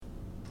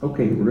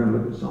Okay, we're going to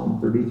look at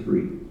Psalm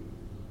 33.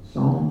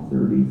 Psalm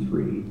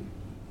 33.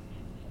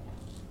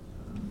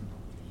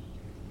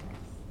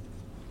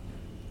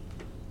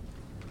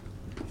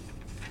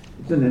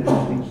 It's an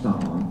interesting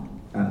psalm,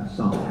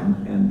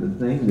 and the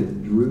thing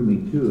that drew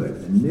me to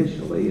it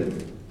initially,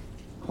 it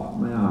caught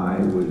my eye,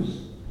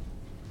 was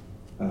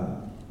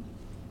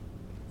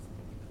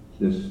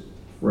this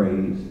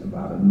phrase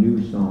about a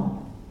new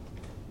song.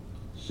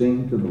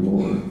 Sing to the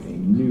Lord a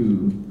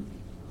new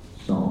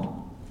song.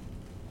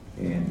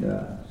 And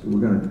so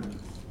we're going to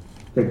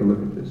take a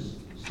look at this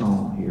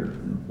psalm here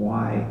and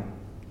why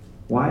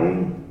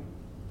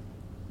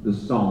the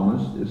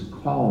psalmist is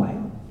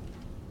calling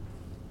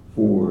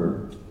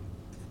for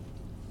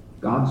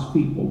God's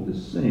people to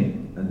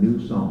sing a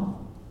new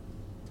song.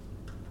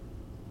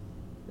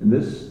 In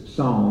this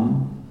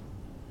psalm,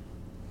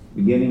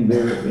 beginning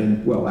there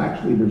in, well,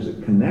 actually there's a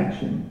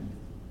connection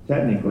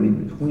technically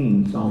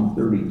between Psalm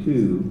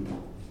 32,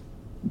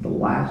 the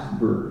last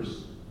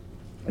verse,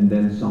 and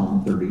then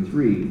Psalm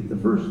 33, the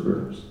first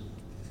verse.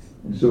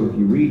 And so if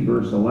you read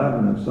verse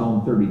 11 of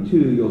Psalm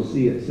 32, you'll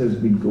see it says,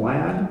 "Be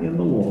glad in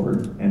the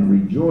Lord and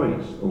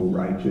rejoice, O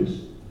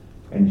righteous,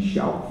 and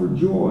shout for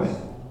joy,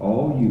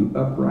 all you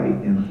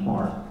upright in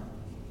heart."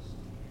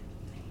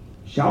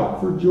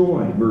 Shout for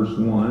joy, verse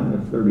 1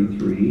 of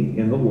 33,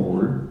 in the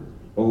Lord,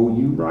 O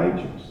you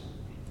righteous.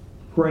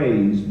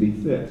 Praise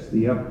befits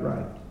the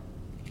upright.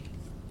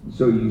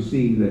 So you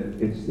see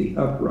that it's the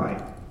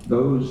upright,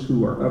 those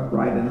who are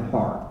upright in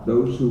heart,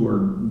 those who are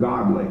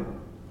godly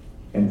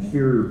and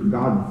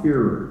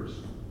God-fearers,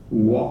 who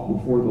walk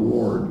before the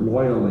Lord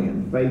loyally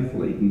and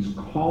faithfully. He's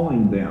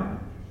calling them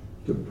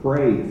to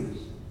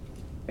praise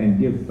and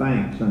give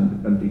thanks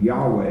unto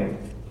Yahweh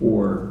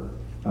for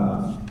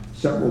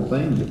several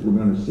things that we're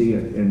going to see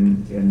it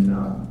in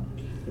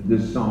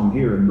this psalm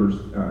here in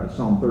verse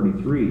Psalm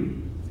 33.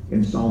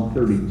 In Psalm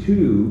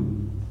 32,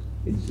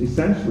 it's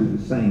essentially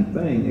the same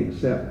thing,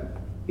 except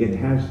it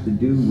has to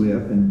do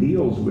with and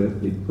deals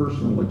with the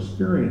personal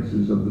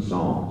experiences of the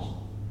psalms.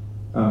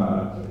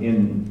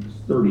 In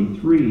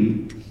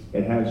 33,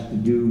 it has to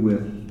do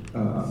with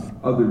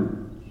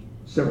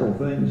several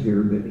things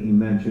here that he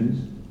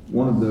mentions.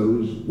 One of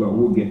those, well,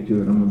 we'll get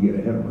to it. I'm going to get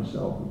ahead of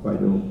myself if I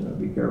don't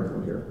be careful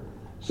here.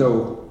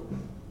 So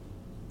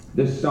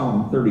this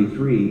Psalm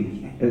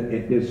 33,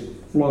 it just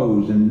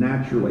flows and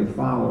naturally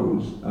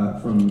follows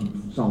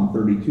from Psalm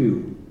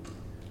 32.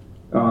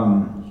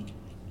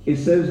 It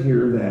says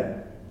here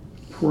that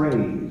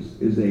praise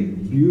is a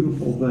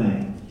beautiful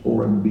thing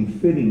or a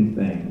befitting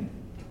thing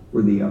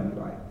for the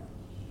upright.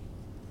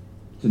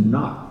 To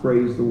not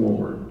praise the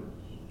Lord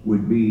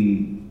would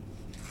be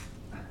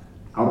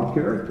out of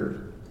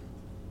character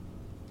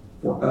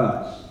for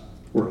us,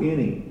 for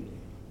any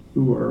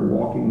who are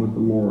walking with the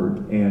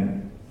Lord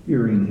and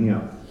fearing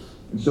Him.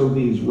 And so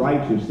these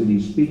righteous that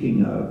he's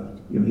speaking of,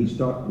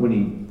 when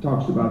he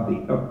talks about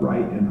the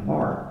upright in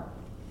heart,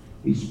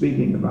 he's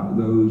speaking about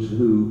those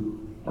who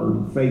are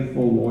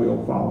faithful,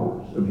 loyal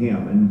followers of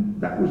Him. And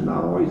that was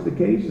not always the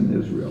case in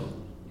Israel.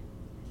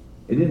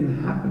 It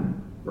didn't happen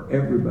for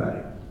everybody.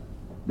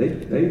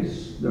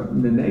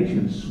 The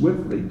nation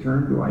swiftly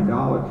turned to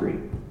idolatry,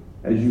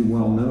 as you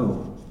well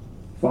know,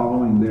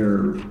 following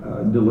their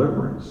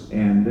deliverance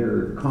and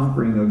their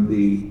conquering of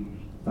the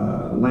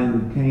land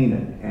of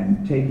Canaan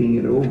and taking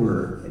it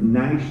over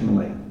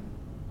nationally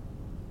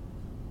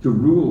to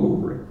rule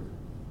over it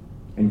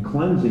and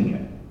cleansing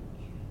it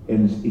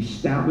and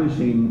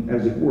establishing,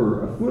 as it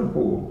were, a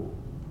foothold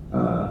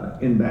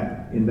in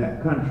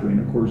that country. And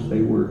of course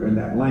they were in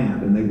that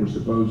land, and they were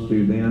supposed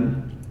to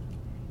then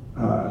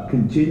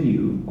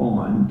continue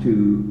on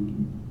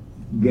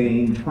to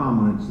gain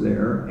prominence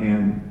there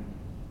and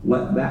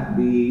let that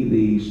be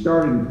the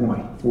starting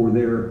point for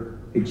their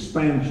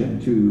expansion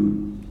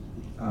to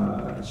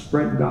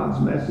spread God's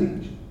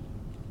message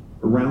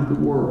around the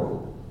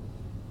world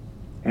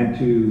and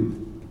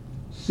to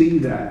see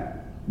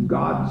that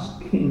God's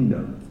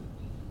kingdom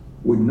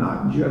would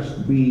not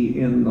just be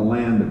in the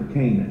land of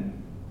Canaan,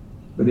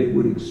 but it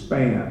would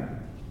expand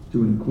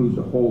to include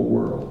the whole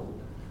world.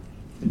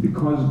 And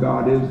because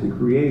God is the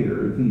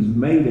creator, if He's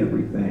made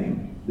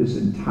everything, this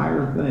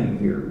entire thing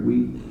here,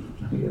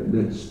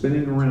 that's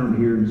spinning around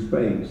here in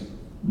space,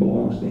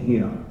 belongs to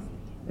Him.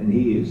 And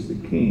He is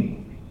the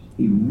king.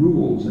 He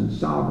rules and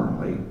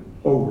sovereignly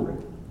over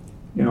it.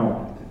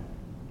 Now,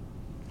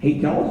 He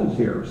tells us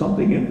here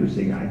something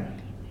interesting.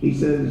 He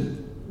says,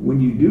 when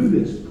you do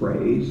this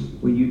praise,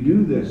 when you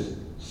do this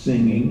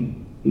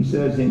singing, He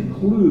says,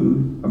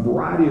 include a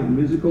variety of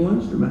musical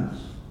instruments.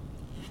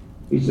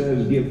 He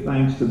says, give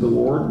thanks to the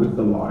Lord with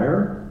the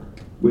lyre,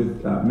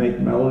 make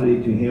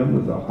melody to Him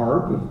with a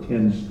harp of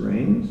 10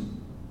 strings,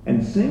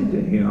 and sing to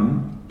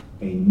Him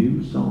a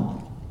new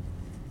song.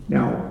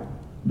 Now,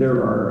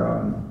 there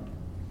are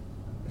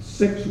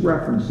 6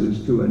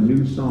 references to a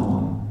new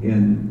song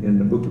in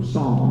the book of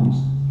Psalms,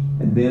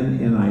 and then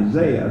in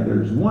Isaiah,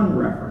 there's 1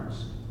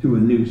 reference to a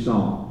new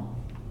song.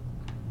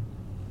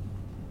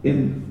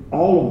 In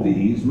all of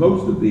these,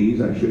 most of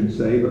these, I should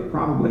say, but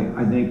probably,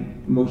 I think,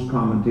 most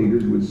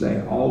commentators would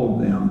say all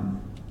of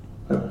them,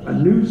 a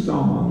new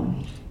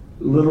song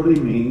literally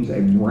means a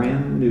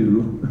brand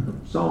new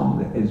song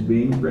that is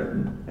being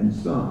written and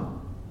sung.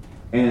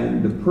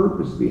 And the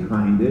purpose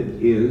behind it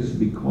is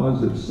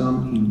because of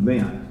some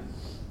event,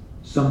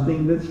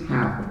 something that's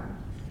happened,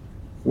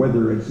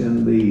 whether it's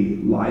in the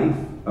life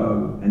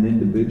of an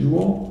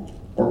individual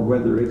or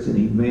whether it's an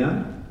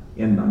event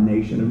in the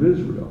nation of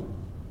Israel.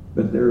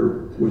 But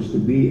there was to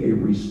be a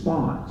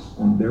response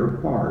on their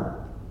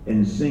part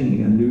in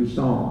singing a new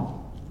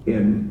song.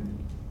 And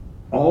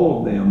all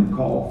of them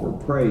call for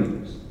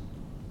praise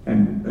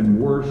and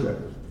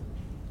worship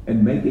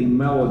and making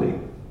melody,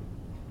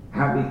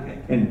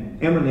 having and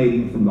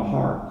emanating from the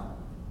heart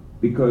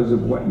because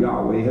of what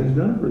Yahweh has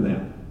done for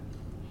them.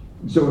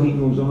 So he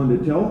goes on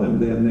to tell them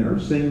then there,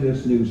 sing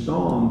this new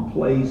song,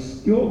 play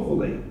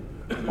skillfully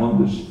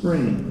on the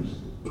strings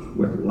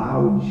with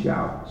loud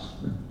shouts.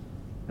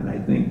 And I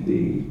think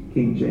the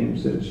King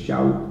James says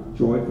shout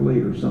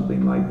joyfully or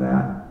something like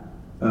that.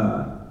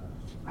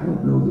 I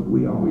don't know that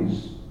we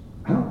always,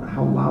 I don't know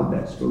how loud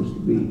that's supposed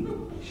to be.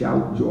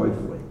 Shout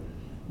joyfully.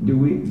 Do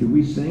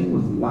we sing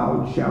with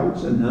loud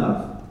shouts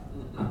enough?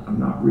 I'm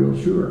not real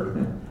sure.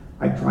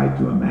 I tried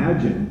to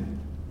imagine,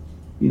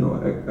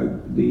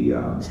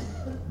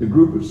 the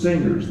group of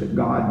singers that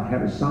God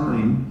had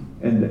assigned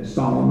and that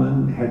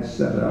Solomon had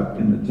set up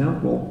in the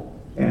temple,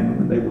 and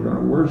when they were going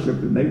to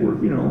worship, and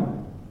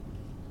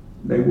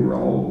they were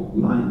all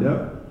lined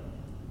up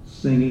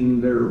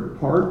singing their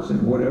parts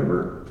and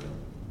whatever.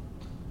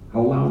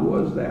 How loud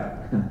was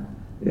that?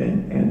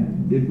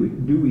 and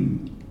do we?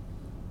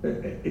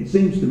 It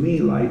seems to me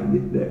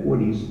like that what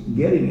he's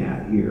getting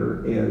at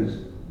here is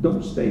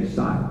don't stay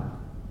silent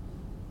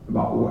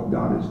about what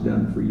God has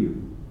done for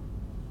you.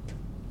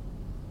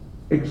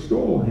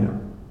 Extol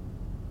him.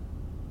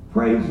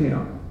 Praise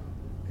him.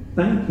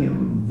 Thank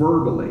him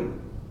verbally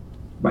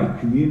by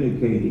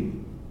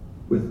communicating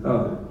with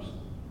others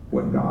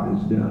what God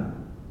has done.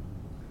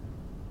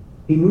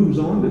 He moves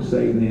on to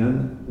say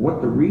then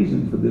what the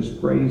reason for this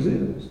praise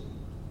is.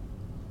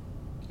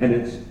 And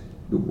it's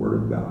the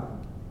Word of God.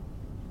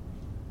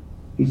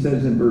 He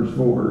says in verse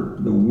 4,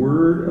 the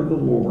word of the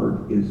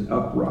Lord is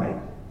upright,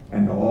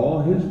 and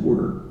all his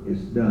work is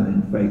done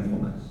in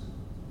faithfulness.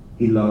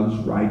 He loves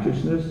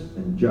righteousness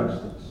and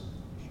justice,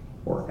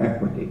 or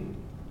equity.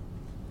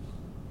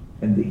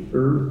 And the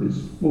earth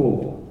is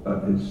full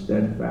of his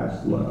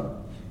steadfast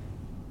love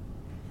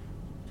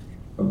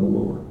of the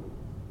Lord.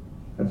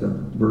 That's a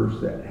verse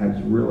that has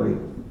really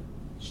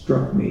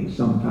struck me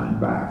some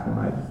time back when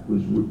I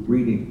was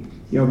reading.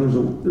 There's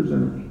a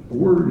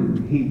word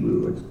in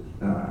Hebrew,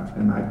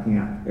 and I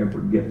can't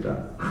ever get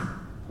the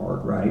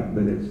part right,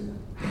 but it's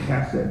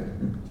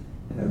chesed.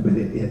 But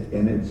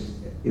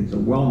it's a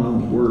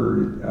well-known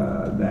word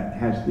that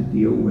has to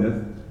deal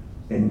with,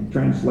 and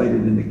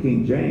translated into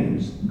King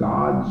James,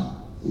 God's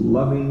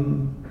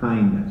loving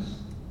kindness.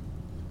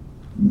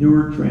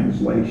 Newer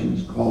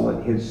translations call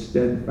it his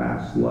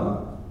steadfast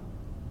love.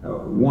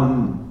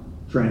 One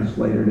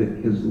translated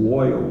it his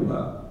loyal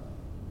love.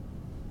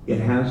 It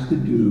has to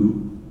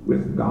do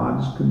with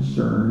God's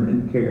concern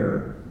and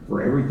care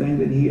for everything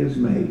that he has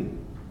made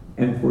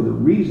and for the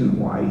reason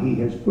why he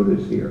has put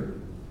us here.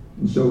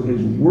 And so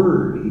his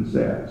word, he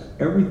says,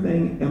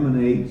 everything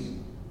emanates,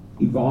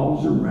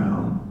 evolves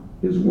around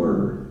his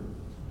word,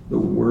 the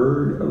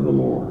word of the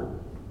Lord.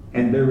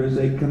 And there is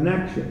a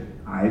connection.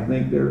 I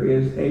think there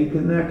is a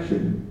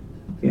connection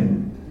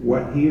in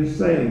what he is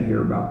saying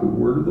here about the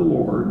word of the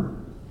Lord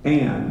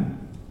and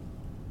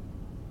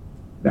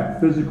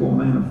that physical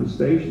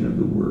manifestation of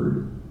the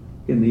word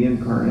in the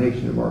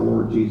incarnation of our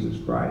Lord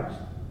Jesus Christ,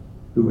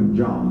 who in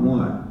John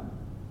 1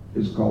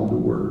 is called the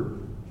Word.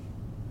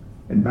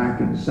 And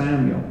back in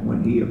Samuel,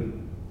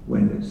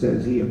 when it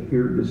says he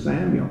appeared to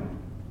Samuel,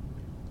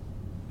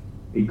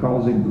 he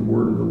calls him the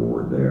Word of the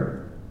Lord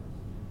there.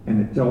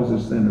 And it tells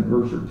us then a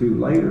verse or two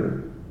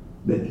later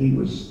that he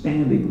was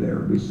standing there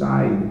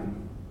beside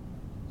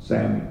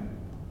Samuel.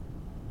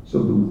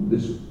 So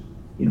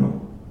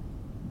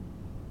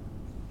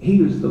he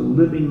was the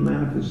living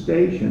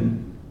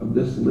manifestation of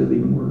this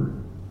living Word.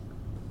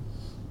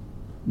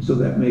 And so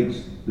that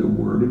makes the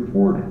Word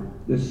important.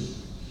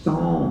 This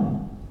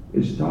psalm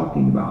is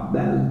talking about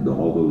that,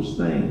 all those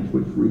things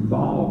which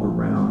revolve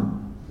around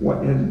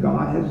what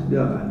God has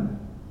done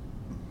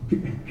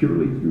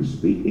purely through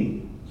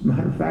speaking. As a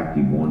matter of fact,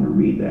 you go on to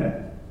read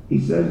that. He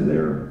says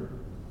there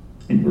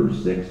in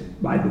verse 6,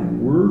 by the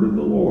word of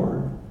the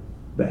Lord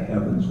the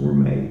heavens were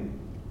made,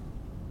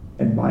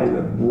 and by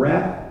the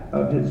breath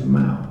of his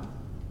mouth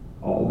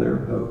all their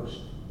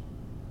host.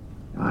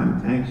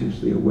 I'm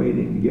anxiously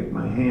awaiting to get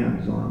my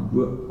hands on a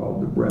book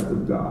called The Breath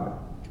of God.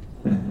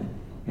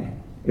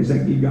 It's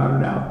like you got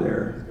it out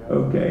there.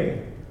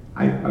 Okay.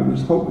 I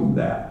was hoping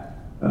that.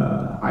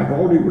 I've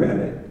already read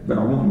it, but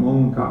I want my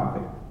own copy.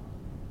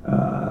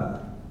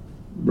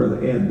 Brother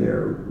Ed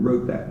there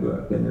wrote that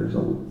book, and there's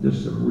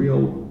just some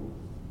real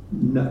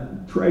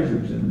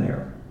treasures in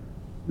there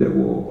that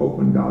will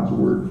open God's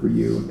Word for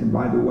you. And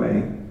by the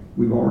way,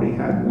 We've already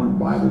had one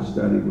Bible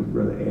study with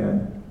Brother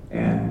Ed,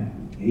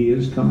 and he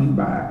is coming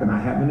back, and I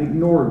haven't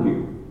ignored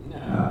you.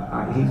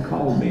 He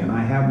called me, and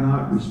I have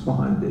not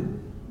responded.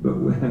 But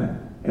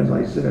as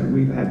I said,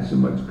 we've had so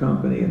much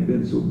company and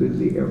been so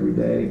busy every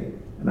day,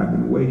 and I've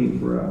been waiting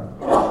for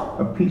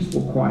a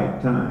peaceful,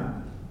 quiet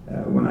time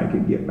when I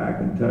could get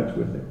back in touch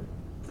with him.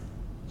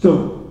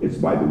 So it's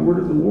by the word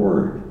of the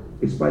Lord.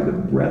 It's by the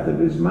breath of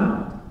his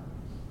mouth.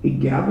 He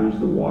gathers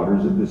the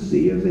waters of the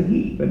sea as a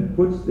heap and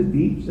puts the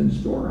deeps in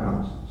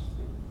storehouses.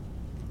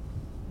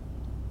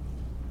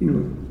 You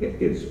know,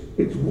 it's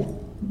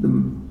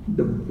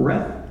the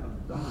breath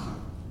of God.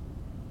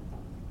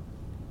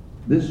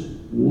 This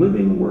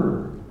living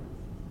word.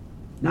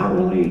 Not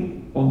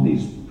only on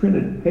these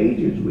printed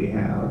pages we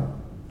have,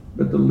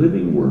 but the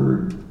living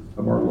word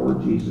of our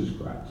Lord Jesus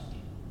Christ.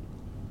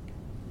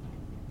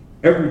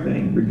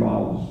 Everything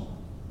revolves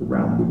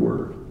around the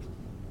word.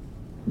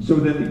 And so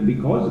then,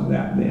 because of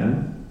that,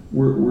 then,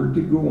 we're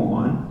to go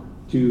on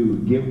to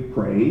give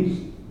praise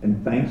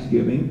and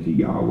thanksgiving to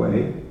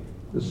Yahweh.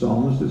 The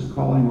psalmist is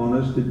calling on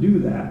us to do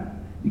that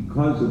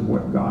because of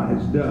what God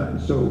has done.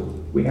 So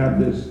we have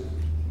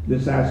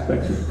this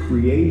aspect of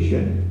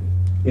creation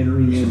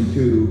entering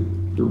into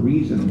the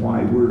reason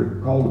why we're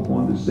called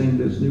upon to sing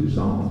this new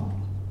song.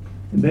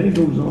 And then he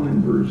goes on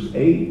in verse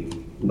 8,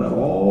 let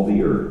all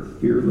the earth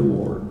fear the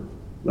Lord.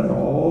 Let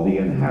all the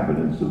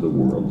inhabitants of the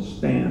world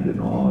stand in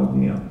awe of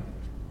him.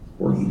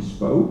 For he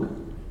spoke,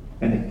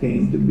 and it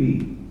came to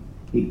be.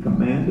 He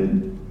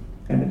commanded,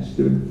 and it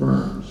stood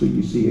firm. So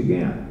you see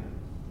again,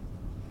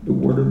 the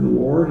word of the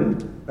Lord, and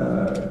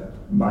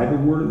by the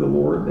word of the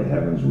Lord the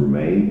heavens were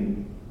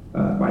made,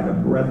 by the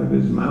breath of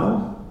his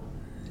mouth.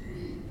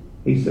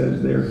 He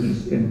says there,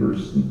 he's in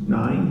verse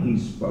 9, he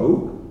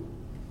spoke,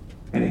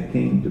 and it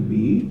came to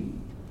be.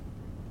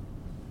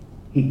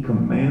 He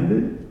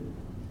commanded.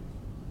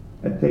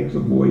 It takes a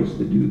voice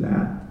to do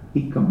that.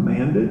 He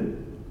commanded,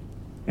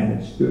 and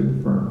it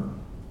stood firm.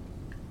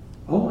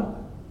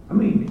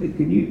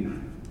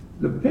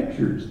 The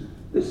pictures,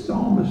 this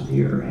psalmist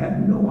here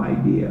had no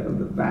idea of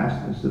the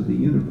vastness of the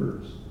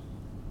universe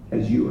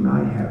as you and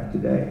I have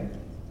today.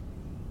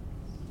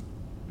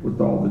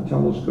 With all the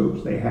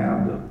telescopes they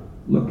have to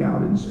look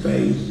out in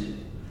space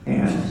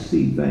and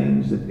see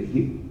things that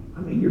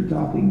you're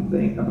talking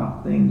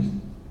about things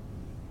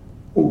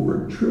over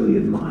 1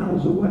 trillion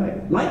miles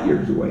away. Light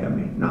years away,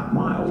 not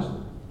miles.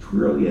 1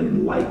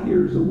 trillion light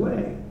years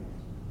away.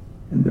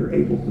 And they're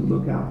able to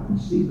look out and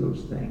see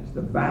those things.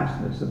 The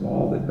vastness of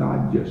all that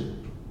God just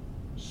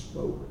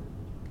spoke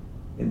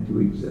into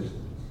existence.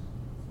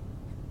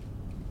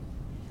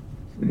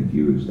 And if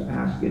you was to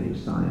ask any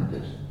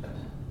scientist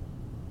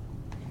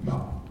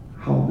about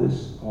how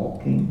this all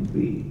came to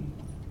be,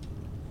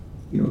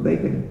 they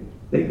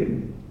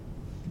can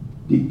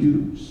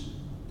deduce.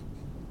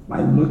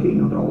 By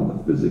looking at all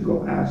the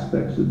physical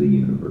aspects of the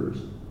universe,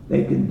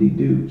 they can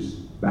deduce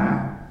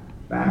back,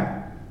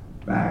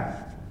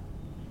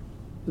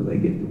 till they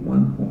get to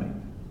one point.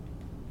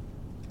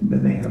 And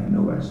then they have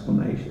no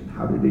explanation.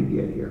 How did it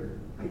get here?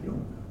 I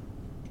don't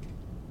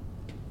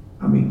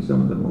know.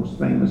 Some of the most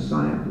famous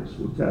scientists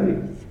will tell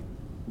you,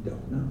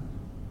 don't know.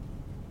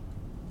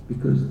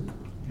 Because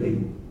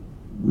they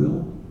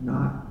will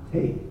not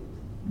take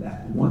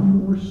that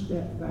one more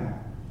step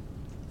back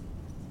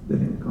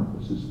that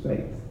encompasses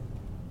faith.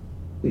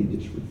 They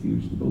just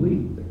refuse to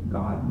believe that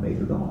God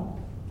made it all,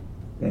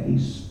 that he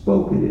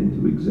spoke it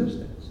into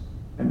existence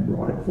and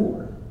brought it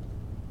forth.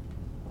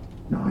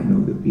 Now, I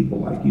know that people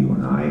like you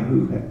and I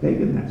who have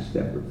taken that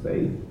step of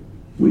faith,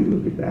 we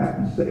look at that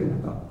and say,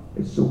 well,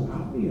 it's so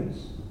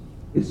obvious.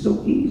 It's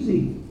so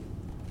easy.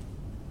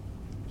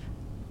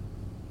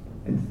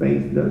 And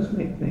faith does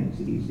make things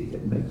easy.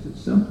 It makes it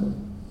simple.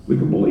 We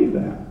can believe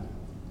that.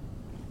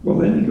 Well,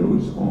 then he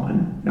goes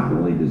on. Not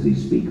only does he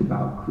speak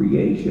about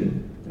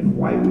creation and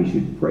why we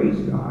should praise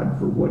God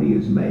for what he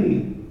has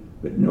made,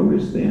 but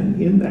notice then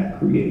in that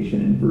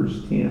creation in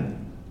verse 10,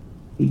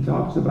 he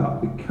talks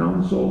about the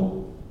counsel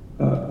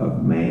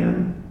of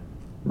man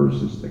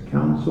versus the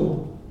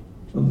counsel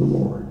of the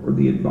Lord, or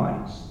the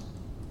advice,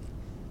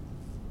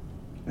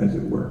 as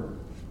it were.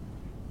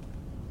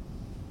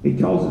 He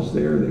tells us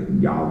there that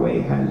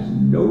Yahweh has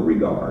no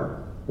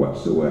regard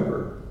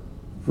whatsoever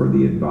for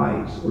the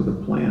advice or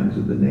the plans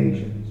of the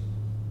nations,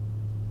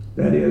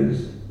 that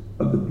is,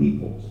 of the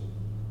peoples.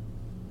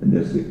 And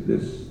it's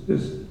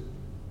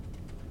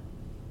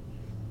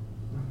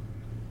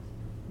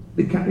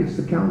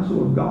the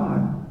counsel of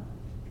God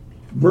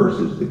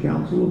versus the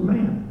counsel of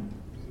man,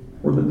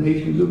 or the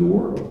nations of the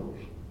world.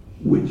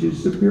 Which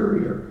is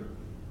superior?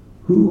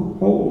 Who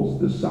holds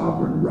the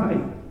sovereign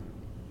right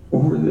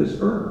over this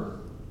earth?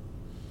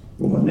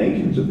 Well, the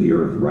nations of the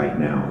earth right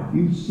now, if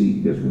you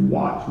see, just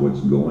watch what's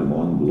going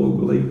on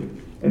globally,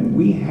 and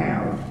we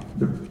have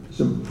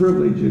some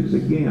privileges,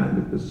 again,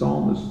 that the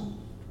psalmist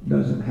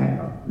doesn't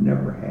have,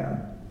 never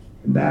had.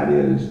 And that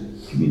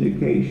is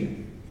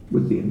communication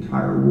with the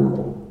entire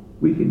world.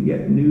 We can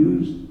get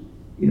news,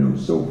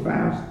 so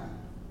fast,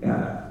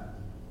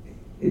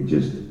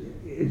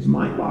 it's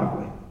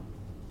mind-boggling.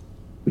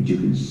 But you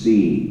can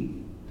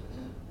see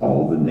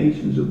all the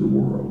nations of the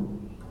world,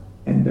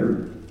 and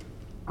they're,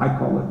 I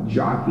call it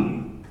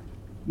jockeying,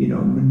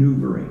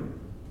 maneuvering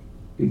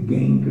to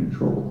gain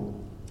control,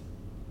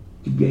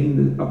 to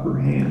gain the upper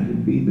hand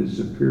and be the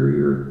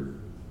superior,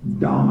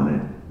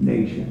 dominant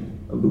nation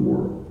of the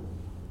world.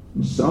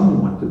 And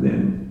some want to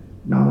then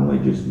not only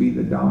just be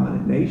the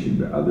dominant nation,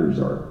 but others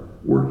are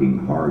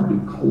working hard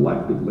to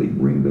collectively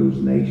bring those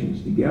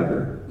nations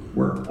together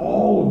where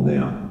all of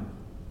them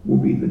will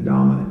be the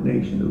dominant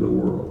nation of the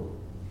world.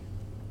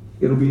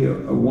 It'll be a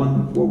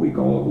one, what we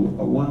call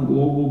a one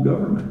global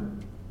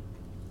government.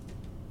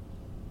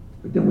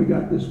 But then we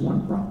got this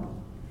one problem.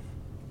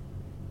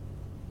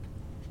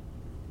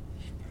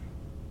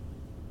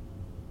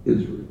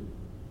 Israel.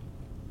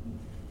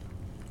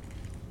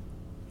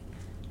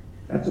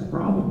 That's a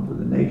problem for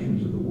the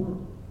nations of the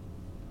world.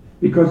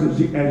 Because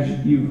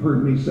as you've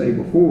heard me say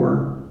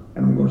before,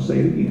 and I'm going to say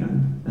it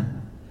again,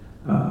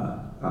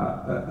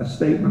 a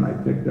statement I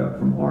picked up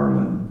from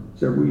Arlen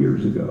several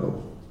years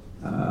ago,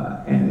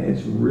 and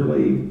it's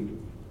really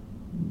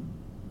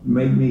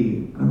made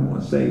me, I don't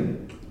want to say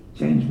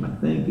change my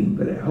thinking,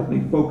 but it helped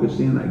me focus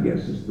in, I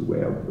guess is the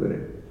way I'll put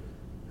it,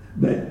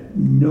 that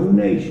no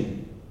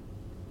nation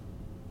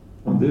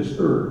on this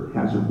earth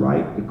has a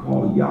right to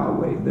call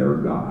Yahweh their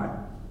God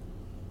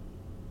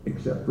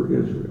except for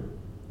Israel.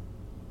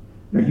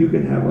 Now you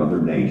can have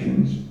other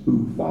nations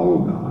who follow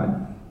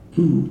God,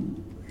 who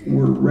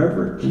were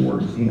reverent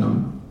towards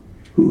him,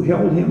 who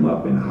held him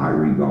up in high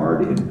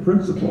regard in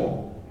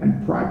principle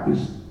and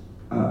practiced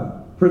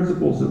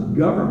principles of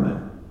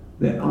government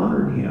that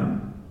honored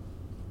him,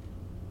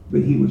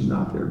 but he was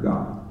not their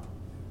God.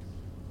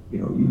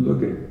 You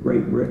look at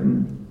Great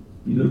Britain,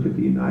 you look at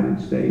the United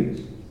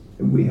States,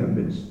 and we have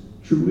been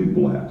truly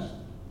blessed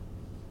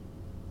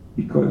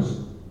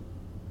because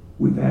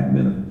we've had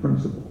men of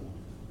principle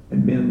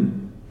and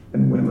men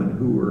and women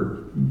who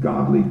were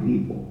godly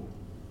people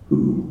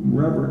who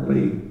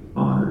reverently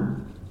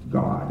honored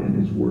God and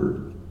his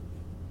word.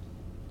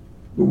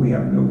 But we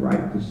have no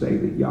right to say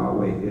that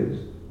Yahweh is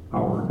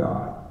our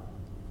God.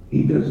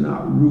 He does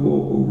not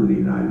rule over the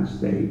United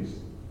States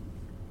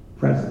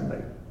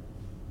presently.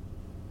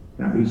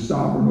 Now he's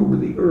sovereign over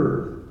the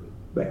earth,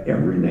 but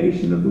every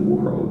nation of the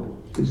world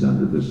is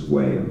under the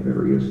sway of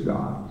various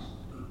gods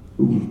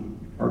who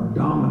are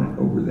dominant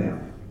over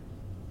them,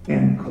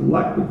 and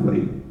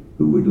collectively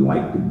who would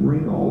like to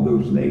bring all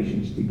those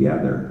nations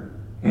together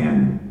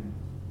and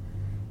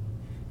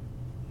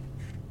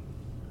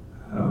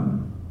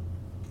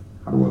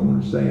how do I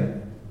want to say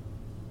it?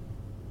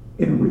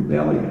 In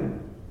rebellion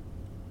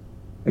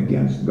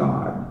against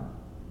God,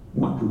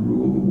 want to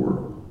rule the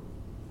world.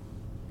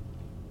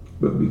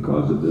 But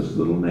because of this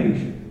little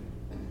nation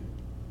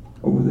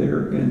over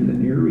there in the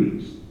Near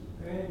East,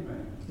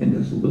 in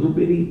this little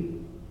bitty,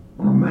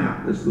 on a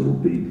map, this little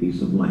bitty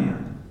piece of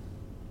land,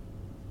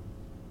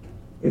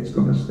 it's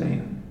going to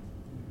stand.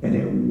 And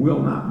it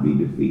will not be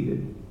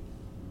defeated.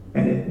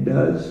 And it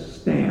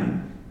does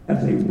stand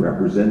as a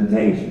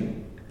representation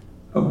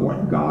of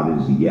what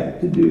God is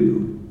yet to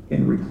do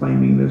in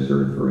reclaiming this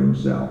earth for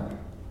himself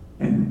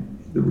and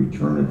the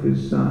return of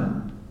his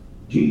son,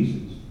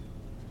 Jesus,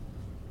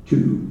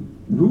 to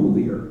rule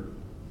the earth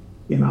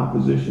in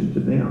opposition to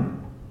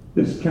them.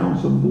 This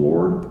counsel of the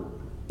Lord,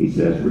 he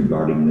says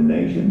regarding the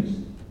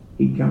nations,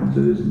 he counts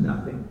it as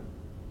nothing.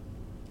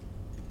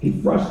 He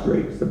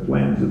frustrates the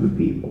plans of the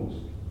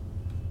peoples.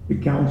 The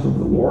counsel of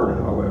the Lord,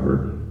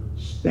 however,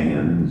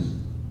 stands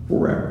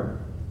forever,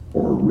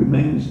 or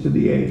remains to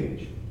the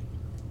age.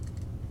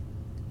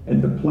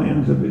 And the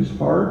plans of his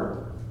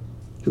heart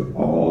to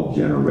all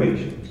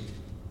generations.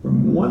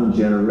 From one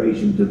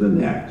generation to the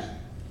next,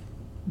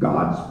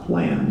 God's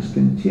plans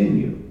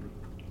continue.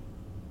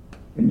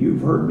 And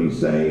you've heard me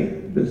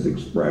say this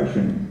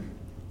expression,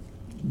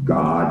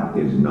 God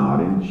is not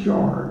in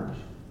charge,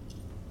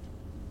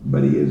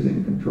 but he is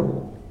in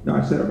control. Now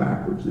I said it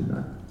backwards, didn't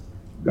I?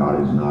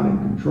 God is not in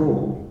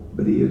control,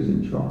 but he is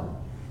in charge.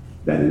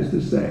 That is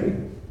to say,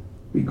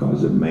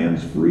 because of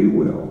man's free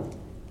will,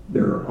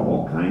 there are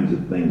all kinds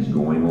of things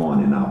going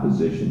on in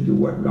opposition to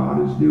what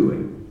God is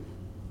doing.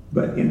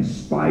 But in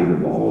spite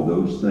of all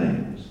those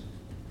things,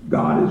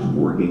 God is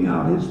working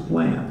out his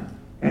plan,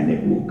 and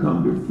it will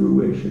come to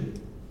fruition.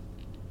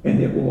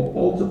 And it will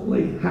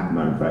ultimately happen.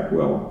 Matter of fact,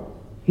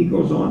 he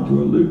goes on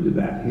to allude to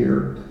that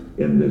here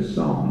in this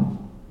psalm.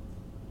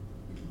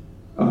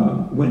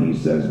 When he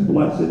says,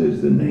 blessed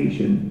is the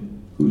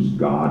nation whose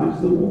God is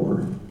the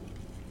Lord,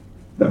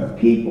 the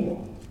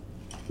people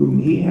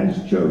whom he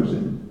has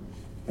chosen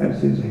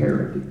as his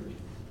heritage,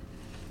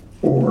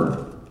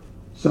 or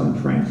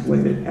some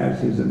translate it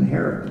as his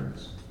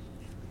inheritance.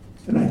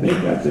 And I think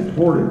that's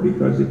important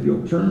because if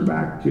you'll turn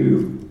back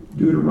to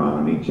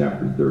Deuteronomy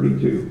chapter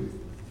 32.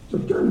 So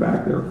turn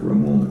back there for a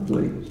moment,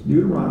 please.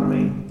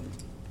 Deuteronomy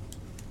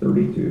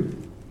 32.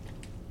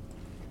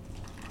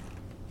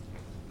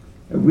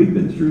 And we've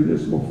been through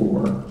this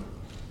before,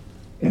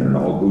 and it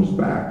all goes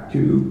back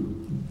to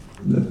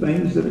the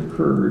things that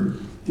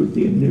occurred with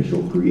the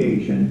initial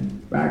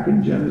creation back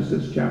in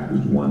Genesis chapters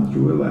 1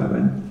 through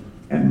 11,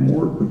 and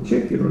more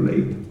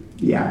particularly,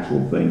 the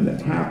actual thing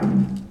that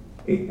happened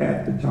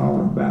at the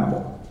Tower of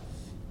Babel.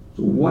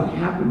 So what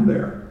happened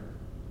there?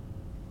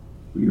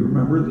 You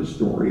remember the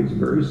story. It's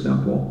very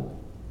simple.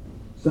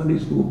 Sunday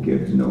school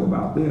kids know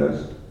about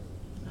this.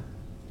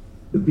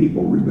 The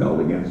people rebelled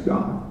against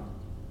God.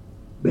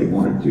 They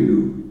wanted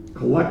to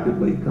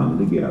collectively come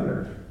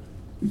together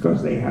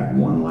because they had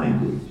one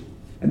language,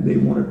 and they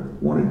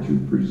wanted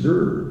to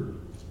preserve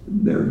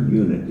their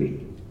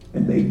unity.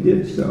 And they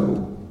did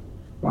so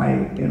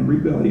in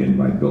rebellion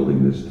by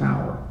building this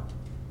tower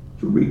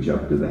to reach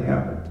up to the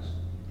heavens.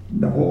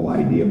 The whole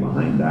idea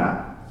behind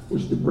that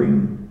was to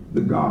bring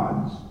the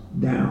gods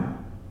down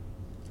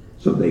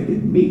so they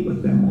could meet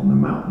with them on the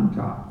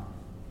mountaintop.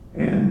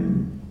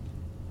 And,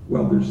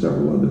 well, there's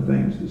several other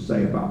things to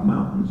say about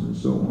mountains and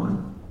so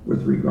on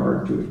with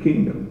regard to a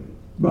kingdom.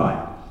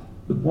 But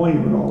the point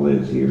of it all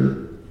is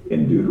here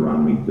in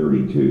Deuteronomy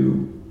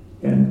 32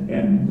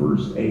 and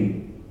verse 8,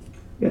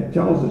 it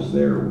tells us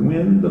there,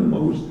 when the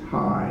Most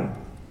High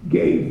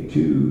gave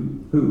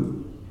to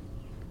who?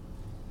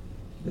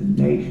 The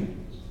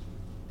nations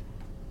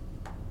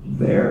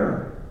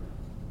their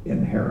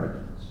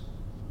inheritance.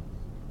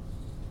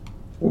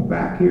 Well,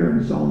 back here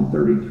in Psalm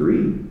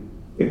 33,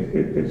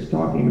 it's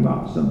talking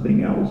about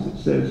something else. It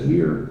says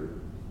here,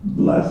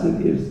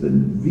 blessed is the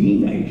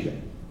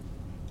nation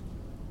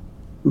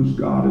whose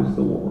God is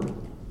the Lord.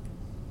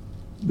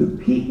 The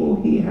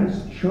people he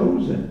has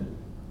chosen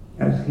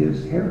as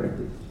his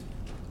heritage.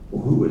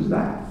 Well, who is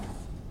that?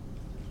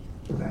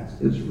 Well, that's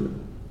Israel.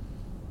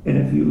 And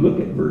if you look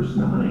at verse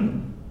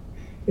 9,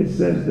 it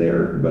says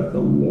there, but the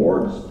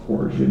Lord's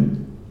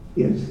portion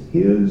is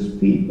his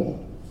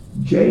people,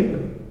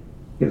 Jacob,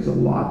 his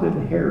allotted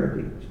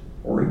heritage.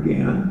 Or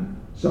again,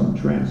 some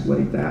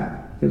translate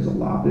that his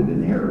allotted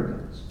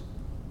inheritance.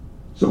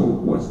 So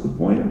what's the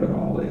point of it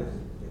all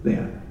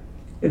then?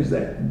 Is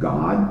that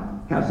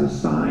God has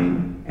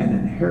assigned an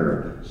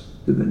inheritance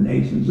to the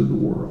nations of the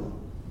world.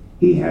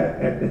 He had,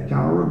 at the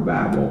Tower of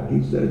Babel,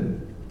 he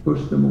said,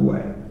 push them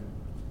away,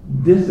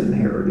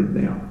 disinherited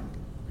them,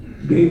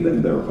 gave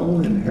them their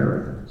own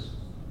inheritance.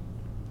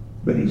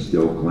 But he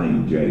still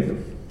claimed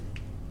Jacob.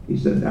 He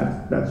said,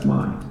 that's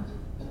mine.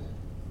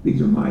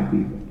 These are my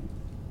people.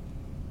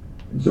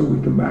 And so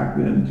we come back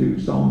then to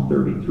Psalm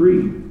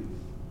 33.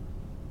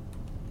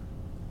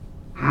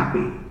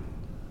 Happy,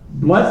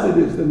 blessed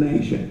is the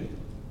nation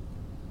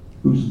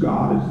whose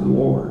God is the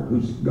Lord,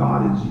 whose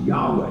God is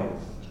Yahweh,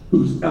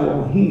 whose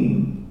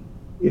Elohim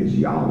is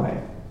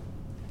Yahweh,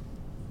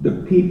 the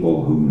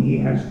people whom he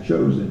has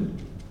chosen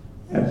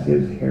as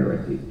his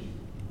heritage.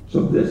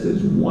 So this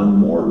is one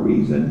more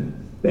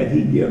reason that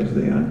he gives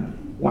then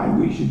why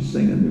we should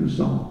sing a new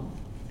song,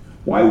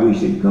 why we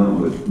should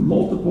come with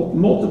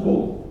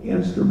multiple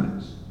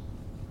instruments,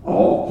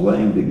 all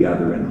playing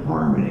together in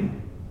harmony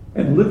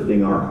and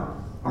lifting our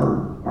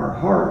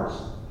hearts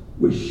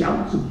with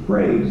shouts of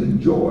praise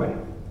and joy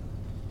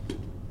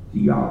to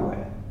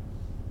Yahweh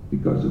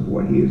because of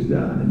what he has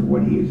done, and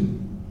what he is,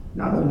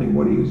 not only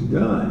what he has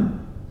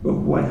done, but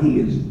what he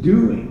is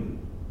doing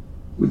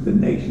with the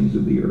nations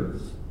of the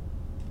earth.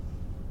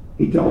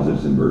 He tells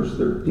us in verse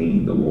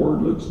 13, the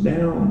Lord looks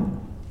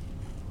down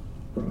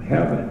from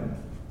heaven.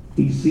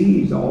 He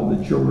sees all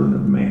the children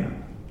of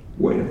man.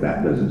 Wait, if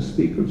that doesn't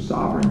speak of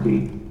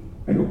sovereignty,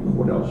 I don't know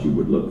what else you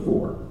would look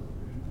for.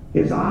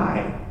 His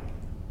eye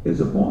is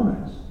upon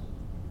us.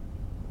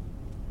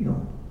 You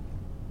know,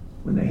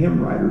 when the hymn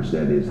writer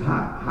said his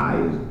eye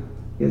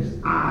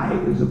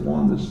is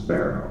upon the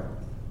sparrow,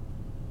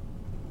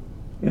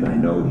 and I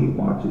know he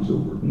watches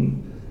over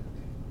me.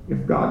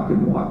 If God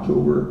can watch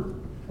over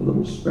a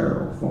little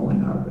sparrow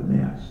falling out of a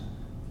nest,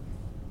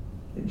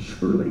 then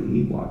surely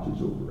he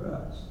watches over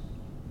us.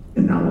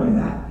 And not only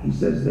that, he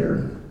says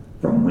there,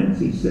 from whence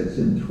he sits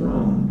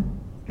enthroned,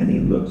 and he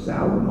looks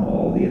out on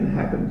all the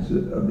inhabitants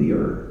of the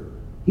earth,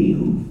 he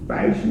who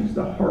fashions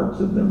the hearts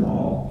of them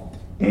all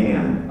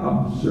and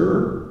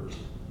observes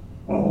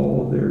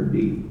all their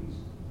deeds.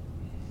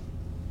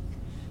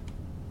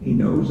 He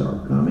knows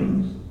our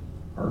comings,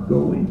 our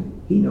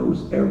goings. He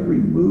knows every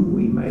move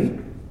we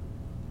make.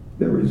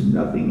 There is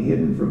nothing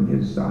hidden from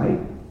his sight.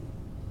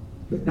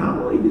 But not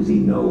only does he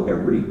know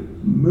every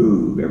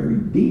move, every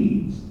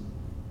deeds,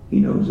 he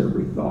knows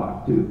every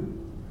thought too.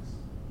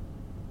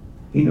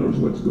 He knows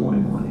what's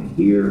going on in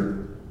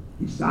here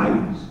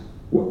besides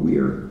what we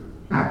are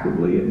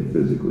actively and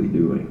physically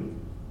doing.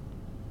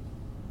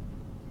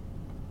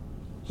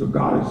 So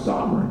God is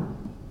sovereign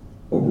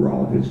over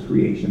all of his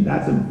creation.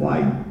 That's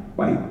implied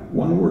by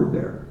one word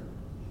there,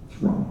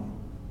 throne.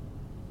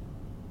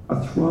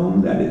 A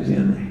throne that is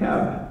in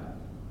heaven.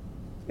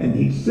 And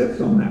he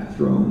sits on that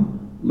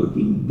throne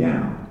looking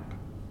down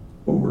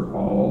over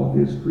all of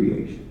his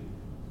creation.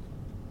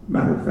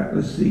 Matter of fact,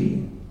 let's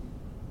see.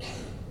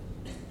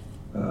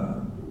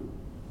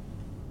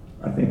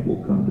 I think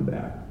we'll come to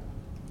that.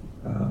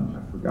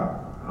 I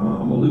forgot.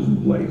 I'm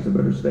losing place. I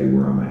better stay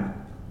where I'm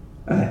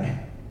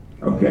at.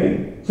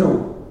 Okay,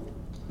 so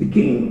the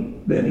king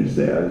then he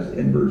says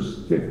in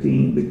verse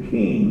 15, the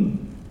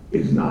king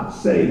is not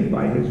saved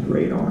by his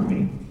great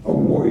army. A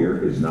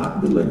warrior is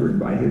not delivered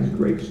by his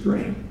great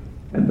strength.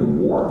 And the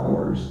war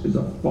horse is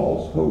a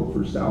false hope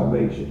for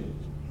salvation.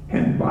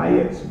 And by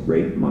its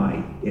great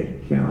might,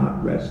 it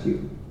cannot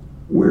rescue.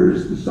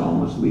 Where's the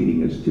psalmist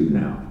leading us to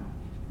now?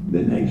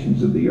 The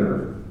nations of the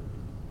earth.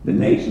 The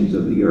nations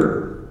of the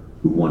earth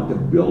who want to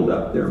build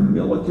up their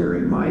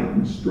military might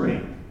and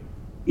strength.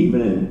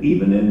 Even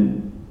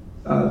in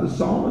the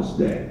psalmist's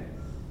day.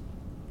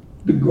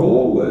 The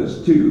goal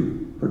was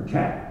to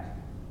protect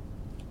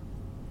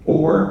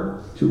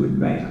or to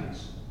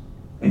advance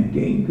and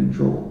gain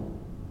control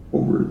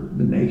over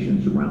the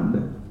nations around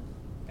them.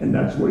 And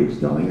that's what he's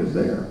telling us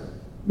there.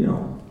 You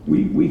know,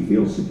 we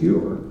feel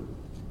secure.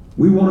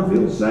 We want to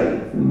feel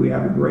safe when we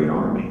have a great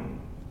army.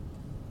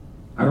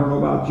 I don't know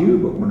about you,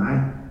 but when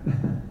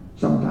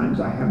sometimes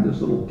I have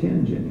this little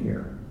tinge in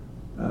here.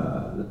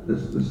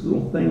 This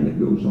little thing that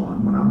goes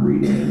on when I'm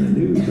reading in the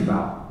news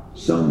about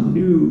some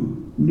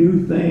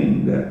new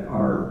thing that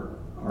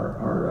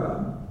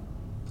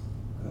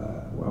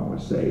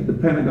let's say the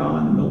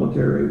Pentagon, the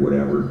military,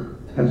 whatever,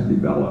 has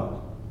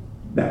developed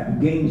that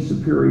gains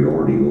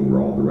superiority over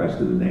all the rest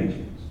of the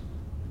nations.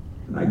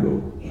 And I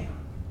go, yeah,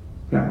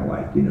 kind of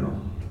like, you know,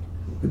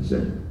 if it's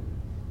an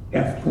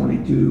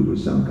F-22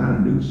 with some kind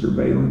of new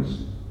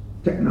surveillance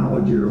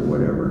technology or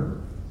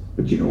whatever.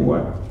 But you know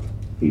what?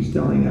 He's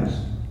telling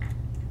us,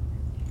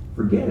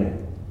 forget it.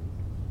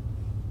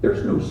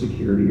 There's no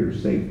security or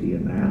safety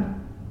in that.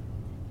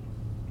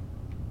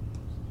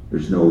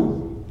 There's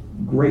no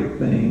great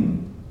thing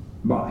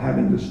about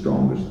having the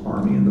strongest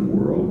army in the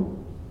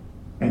world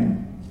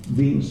and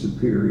being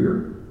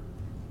superior.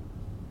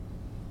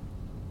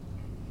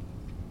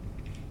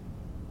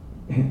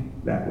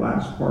 That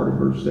last part of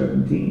verse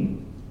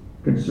 17,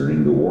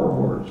 concerning the war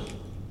horse,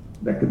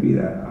 that could be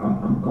that,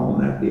 I'm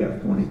calling that the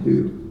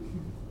F-22.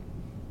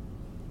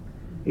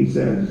 He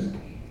says,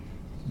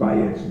 by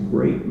its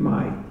great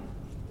might,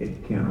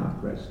 it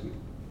cannot rescue.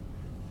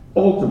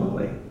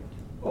 Ultimately,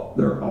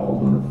 they're all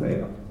going to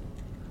fail.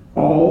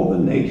 All the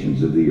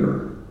nations of the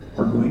earth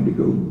are going to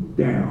go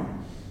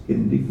down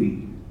in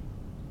defeat.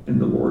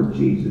 And the Lord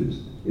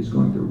Jesus is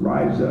going to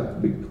rise up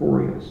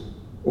victorious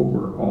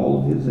over all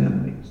of his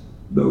enemies,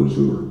 those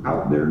who are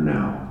out there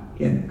now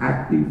in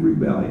active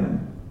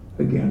rebellion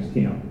against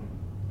him.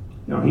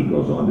 Now he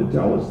goes on to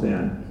tell us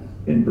then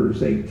in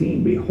verse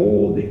 18,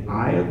 behold, the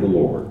eye of the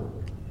Lord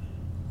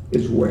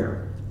is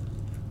where?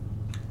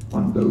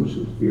 On those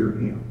who fear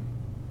him.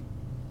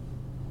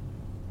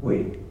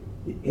 Wait,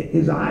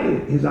 his eye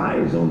is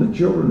on the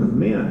children of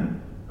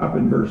men up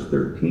in verse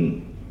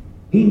 13.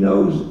 He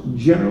knows,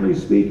 generally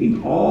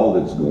speaking, all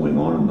that's going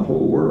on in the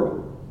whole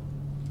world.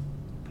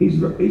 He's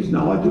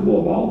knowledgeable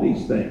of all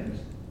these things.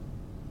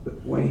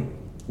 But wait,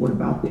 what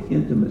about the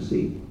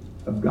intimacy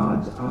of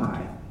God's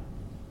eye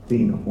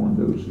being upon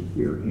those who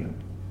fear him?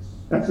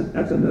 That's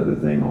another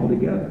thing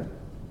altogether.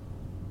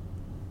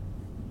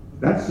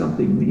 That's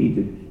something we need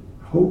to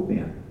hope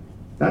in.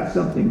 That's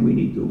something we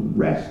need to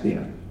rest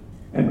in.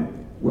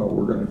 And, well,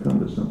 we're going to come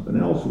to something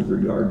else with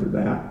regard to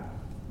that.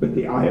 But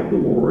the eye of the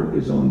Lord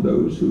is on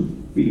those who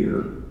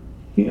fear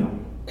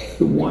him.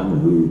 The one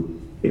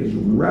who is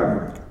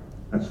reverent.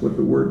 That's what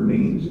the word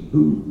means.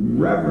 Who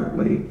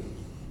reverently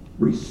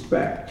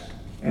respects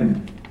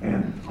and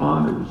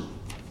honors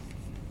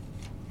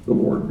the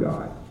Lord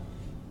God.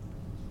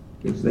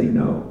 Because they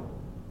know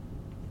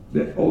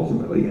that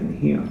ultimately in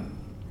him,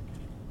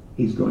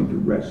 he's going to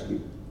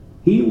rescue.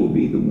 He will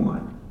be the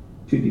one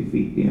to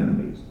defeat the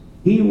enemies.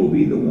 He will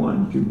be the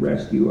one to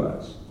rescue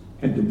us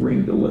and to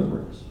bring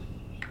deliverance.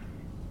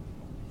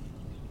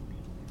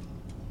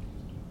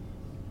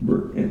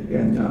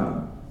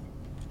 And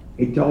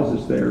he tells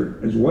us there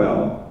as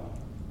well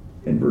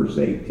in verse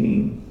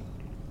 18.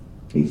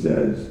 He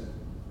says,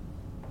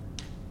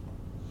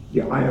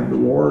 the eye of the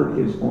Lord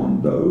is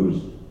on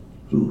those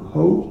who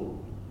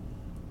hope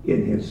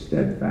in his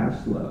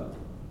steadfast love.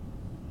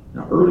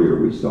 Now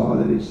earlier we saw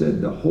that he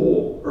said the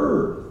whole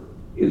earth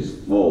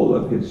is full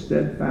of his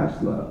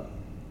steadfast love.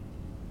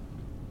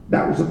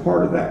 That was a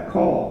part of that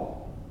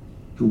call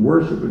to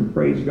worship and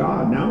praise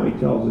God. Now he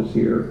tells us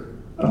here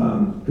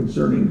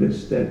concerning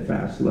this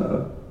steadfast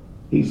love,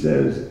 he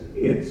says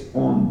it's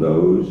on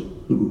those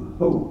who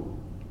hope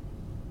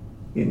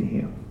in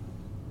him.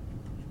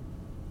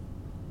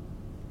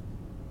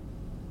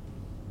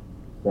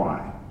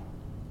 Why?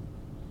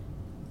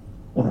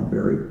 On a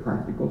very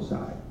practical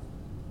side,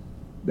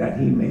 that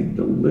he may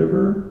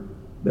deliver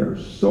their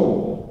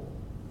soul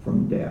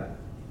from death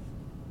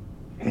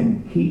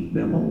and keep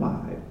them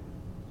alive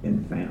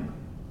in famine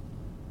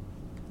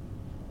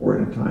or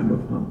in a time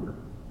of hunger,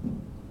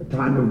 a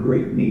time of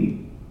great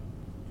need.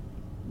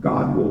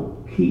 God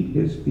will keep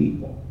his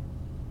people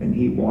and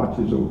he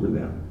watches over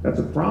them. That's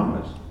a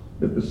promise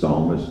that the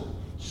psalmist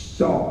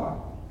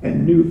saw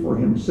and knew for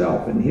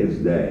himself in his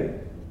day,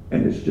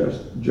 and it's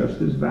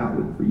just as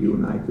valid for you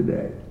and I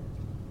today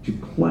to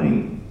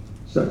claim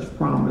such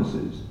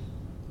promises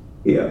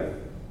if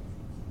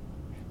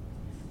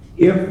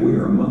if we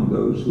are among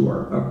those who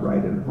are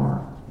upright in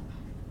heart,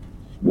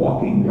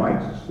 walking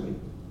righteously,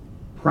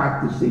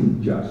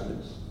 practicing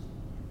justice,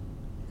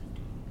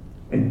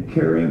 and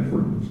caring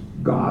for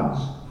God's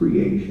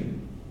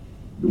creation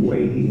the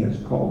way he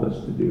has called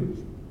us to do.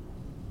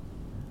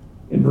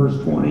 In verse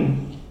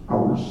 20,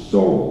 our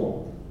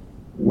soul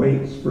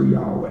waits for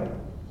Yahweh.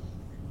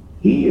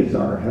 He is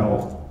our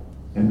help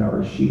and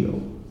our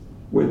shield.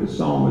 Where the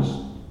psalmist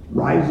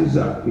rises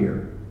up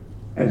here,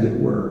 as it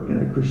were,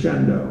 in a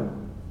crescendo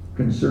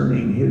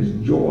concerning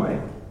his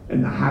joy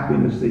and the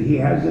happiness that he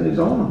has in his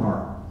own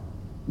heart.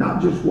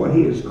 Not just what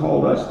he has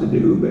called us to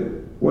do, but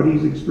what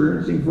he's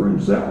experiencing for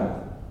himself.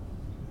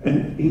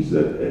 And he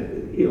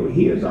said,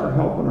 he is our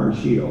help and our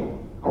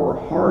shield. Our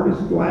heart is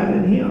glad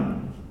in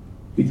him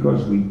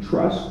because we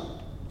trust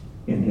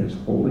in his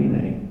holy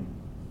name.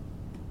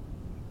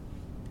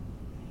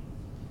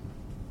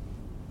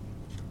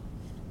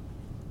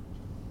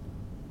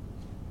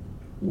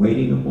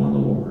 Waiting upon the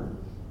Lord.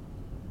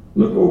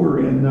 Look over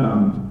in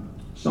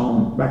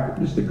Psalm, back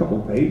just a couple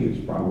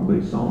pages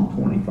probably, Psalm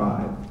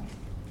 25.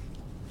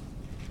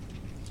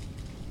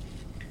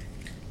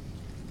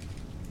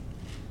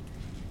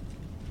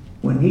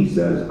 When he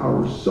says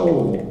our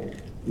soul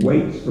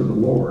waits for the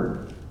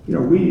Lord,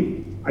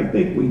 I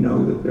think we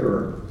know that there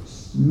are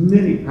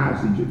many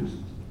passages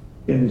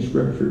in the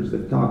scriptures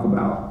that talk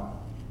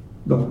about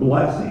the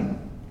blessing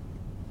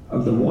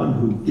of the one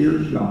who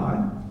fears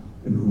God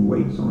and who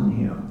waits on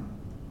him,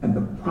 and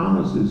the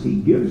promises he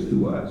gives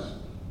to us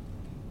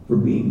for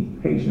being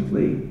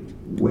patiently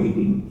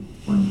waiting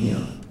on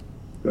him.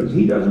 Because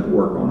he doesn't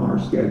work on our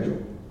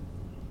schedule.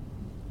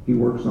 He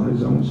works on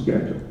his own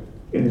schedule.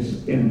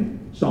 In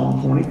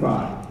Psalm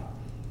 25,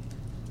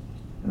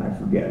 and I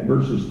forget,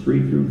 verses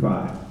 3 through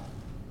 5.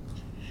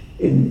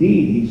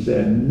 Indeed, he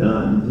said,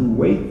 none who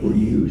wait for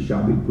you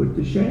shall be put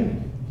to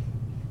shame.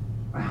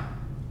 Wow,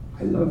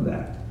 I love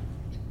that.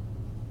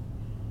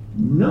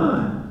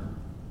 None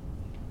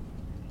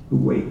who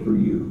wait for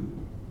you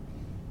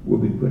will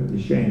be put to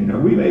shame. Now,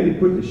 we may be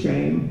put to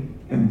shame,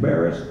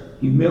 embarrassed,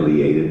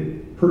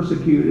 humiliated,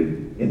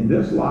 persecuted in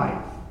this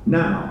life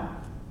now.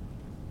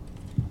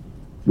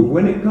 But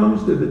when it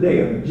comes to the day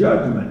of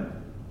judgment,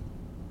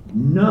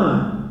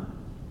 none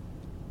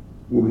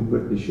will be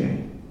put to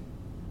shame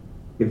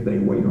if they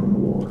wait on the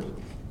Lord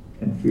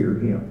and fear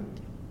him.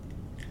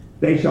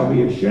 They shall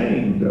be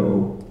ashamed,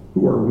 though,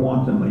 who are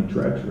wantonly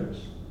treacherous.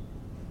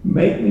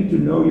 Make me to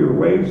know your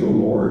ways, O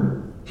Lord.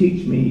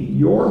 Teach me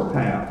your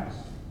paths.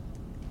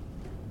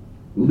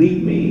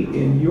 Lead me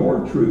in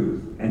your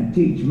truth and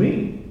teach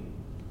me.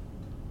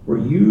 For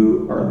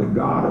you are the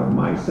God of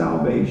my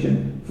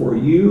salvation. For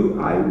you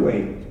I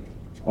wait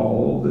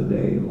all the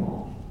day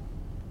long.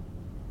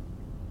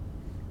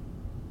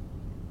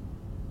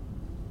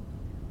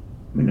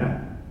 I mean,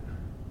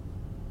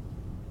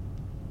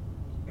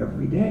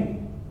 every day.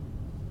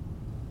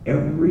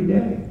 Every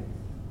day.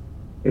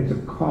 It's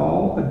a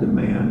call, a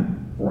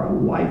demand for a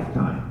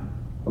lifetime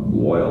of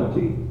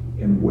loyalty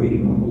in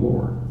waiting on the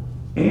Lord.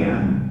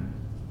 And,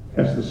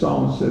 as the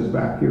psalmist says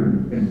back here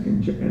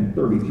in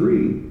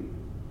 33,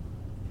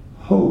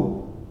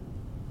 hope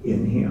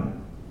in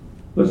him.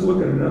 Let's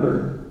look at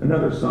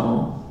another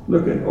psalm.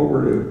 Look down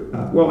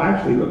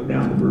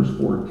to verse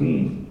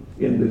 14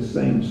 in this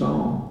same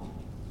psalm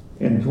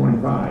in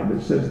 25.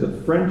 It says,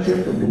 the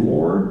friendship of the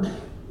Lord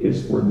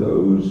is for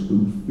those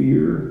who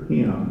fear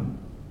him,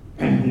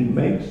 and he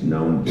makes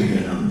known to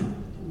them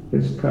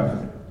his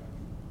covenant.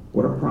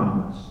 What a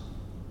promise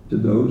to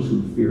those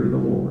who fear the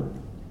Lord,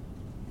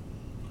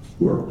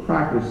 who are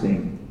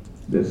practicing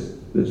this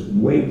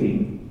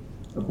waiting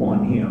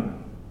upon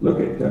him. Look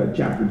at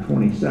chapter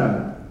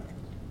 27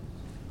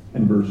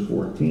 and verse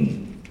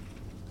 14,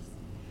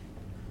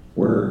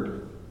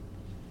 where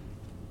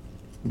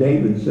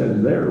David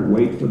says there,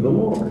 wait for the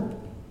Lord.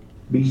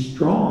 Be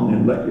strong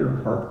and let your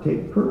heart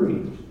take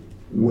courage.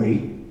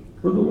 Wait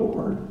for the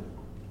Lord.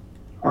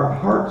 Our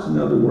hearts, in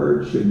other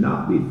words, should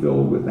not be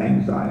filled with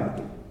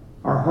anxiety.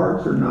 Our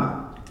hearts are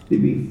not to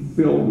be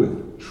filled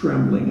with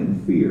trembling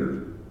and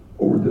fear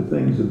over the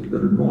things that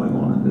are going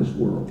on in this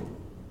world.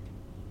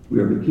 We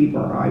are to keep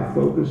our eye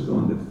focused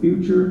on the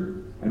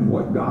future and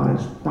what God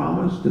has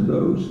promised to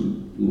those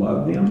who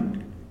love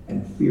him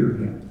and fear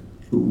him,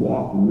 who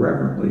walk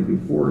reverently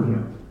before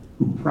him,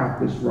 who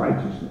practice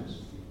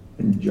righteousness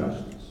and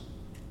justice.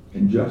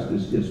 And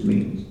justice just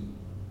means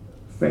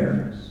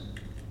fairness,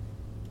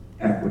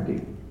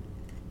 equity,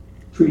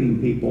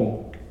 treating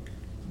people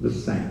the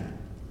same,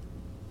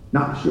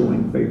 not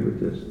showing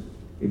favoritism,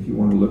 if you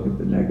want to look at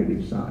the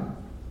negative side.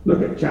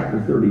 Look at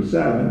chapter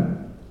 37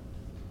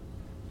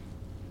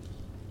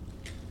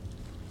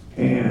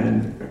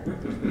 and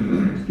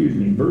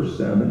verse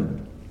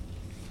 7.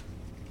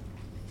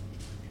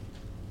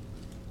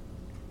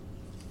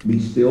 Be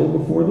still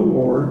before the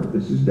Lord,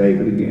 this is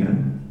David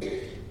again,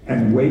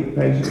 and wait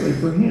patiently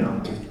for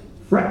him.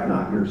 Fret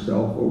not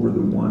yourself over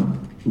the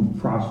one who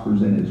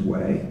prospers in his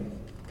way,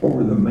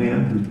 over the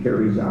man who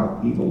carries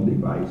out evil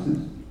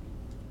devices.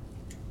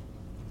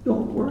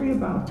 Don't worry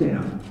about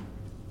them.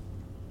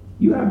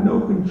 You have no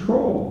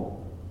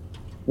control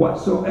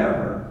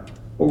whatsoever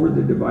over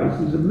the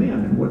devices of men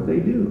and what they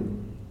do.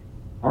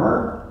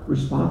 Our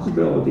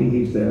responsibility,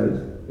 he says,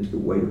 is to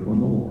wait upon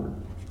the Lord.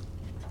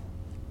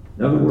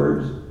 In other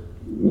words,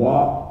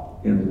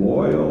 walk in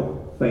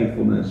loyal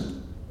faithfulness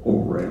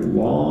over a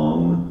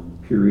long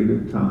period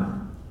of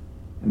time.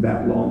 And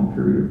that long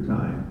period of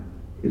time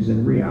is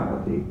in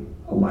reality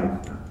a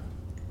lifetime.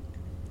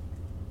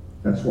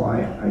 That's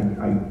why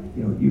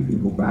you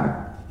can go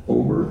back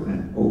over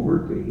and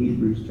over to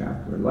Hebrews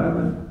chapter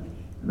 11,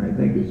 and I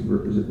think is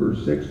it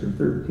verse 6 to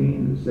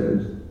 13 that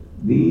says,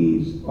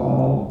 these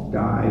all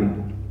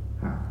died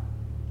how?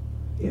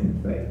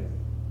 In faith.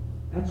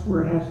 That's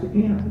where it has to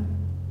end.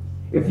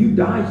 If you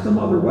die some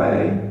other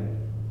way,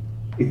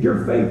 if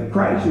your faith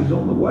crashes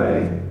on the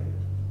way,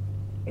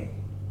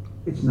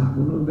 it's not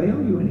going to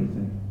avail you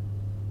anything.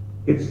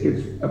 It's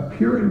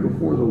appearing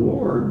before the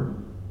Lord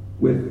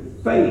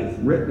with faith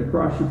written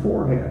across your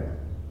forehead.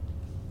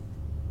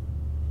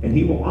 And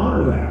he will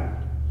honor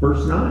that.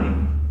 Verse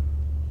 9.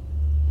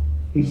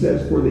 He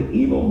says, for the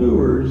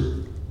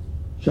evildoers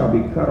shall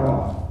be cut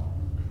off,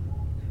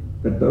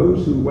 but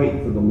those who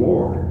wait for the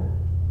Lord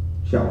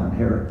shall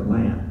inherit the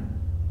land.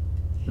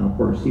 Now, of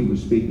course, he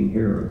was speaking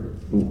here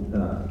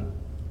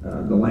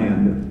of the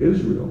land of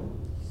Israel,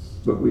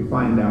 but we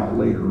find out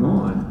later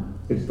on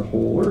it's the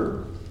whole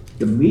earth.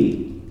 The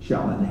meek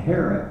shall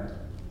inherit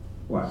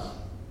what?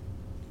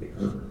 The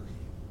earth.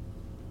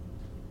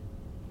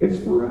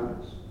 It's for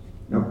us.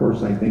 Now, of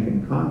course, I think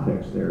in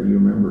context there, you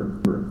remember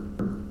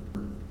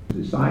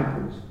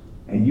disciples,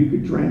 and you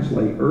could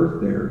translate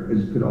earth there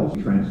as it could also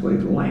be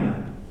translated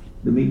land.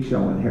 The meek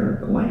shall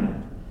inherit the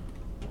land.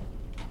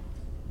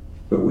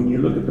 But when you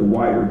look at the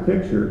wider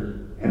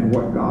picture and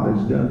what God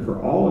has done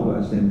for all of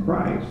us in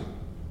Christ,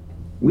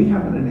 we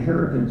have an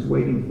inheritance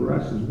waiting for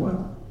us as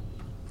well.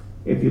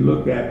 If you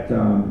look at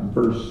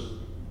verse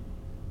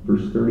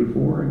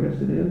 34, I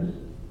guess it is.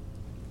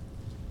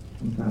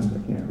 Sometimes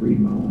I can't read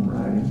my own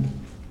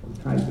writing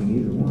or typing,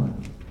 either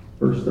one.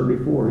 Verse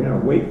 34,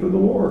 wait for the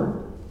Lord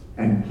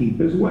and keep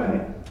his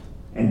way,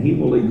 and he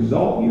will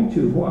exalt you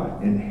to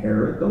what?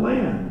 Inherit the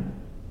land.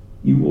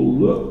 You will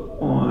look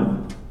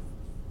on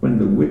when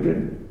the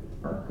wicked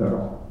are cut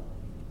off.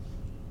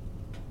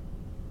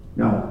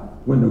 Now,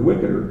 when the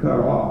wicked are cut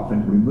off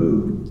and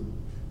removed,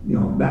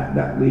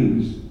 that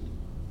leaves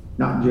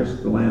not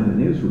just the land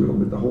in Israel,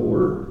 but the whole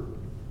earth.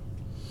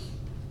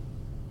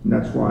 And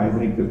that's why I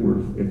think that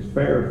it's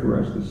fair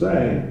for us to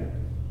say,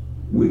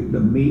 the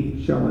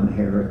meek shall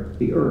inherit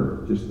the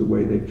earth, just the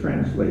way they've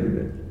translated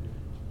it.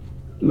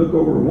 Look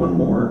over one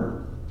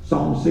more,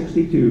 Psalm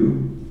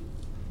 62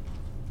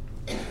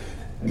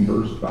 and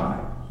verse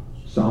 5.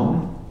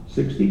 Psalm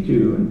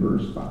 62 and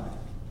verse 5.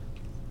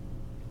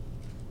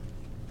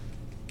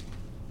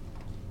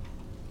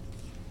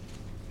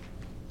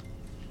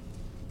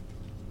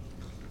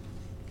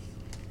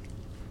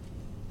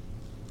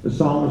 The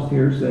psalmist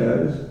here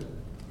says,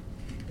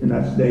 and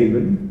that's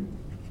David,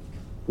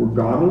 for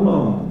God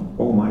alone,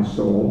 O my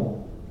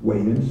soul,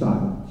 wait in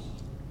silence,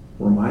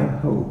 for my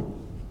hope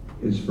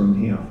is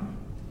from him.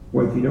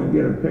 Well, if you don't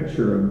get a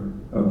picture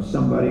of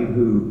somebody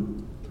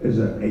who is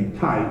a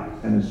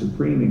type and a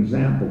supreme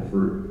example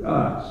for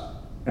us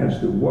as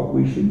to what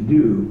we should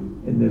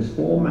do in this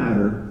whole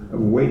matter of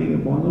waiting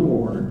upon the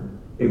Lord,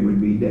 it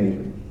would be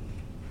David.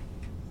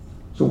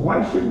 So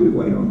why should we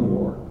wait on the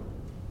Lord?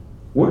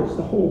 What is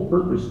the whole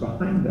purpose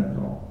behind that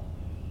all?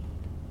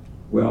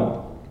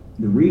 Well,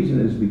 the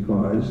reason is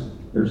because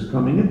there's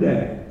coming a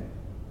day.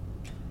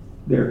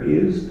 There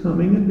is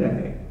coming a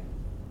day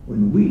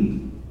when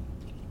we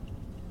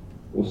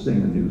will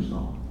sing a new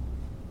song.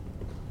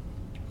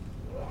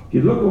 If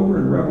you look over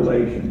in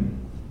Revelation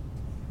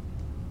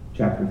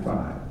chapter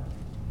 5,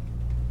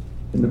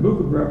 in the book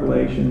of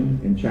Revelation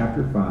in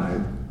chapter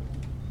 5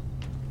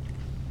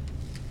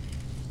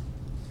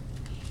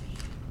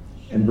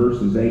 and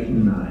verses 8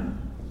 and 9.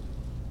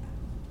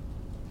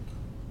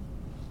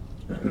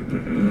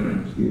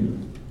 Excuse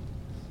me.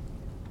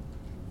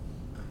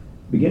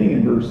 Beginning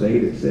in verse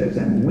 8, it says,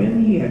 and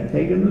when he had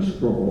taken the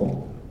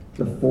scroll,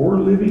 the 4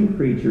 living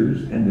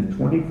creatures and the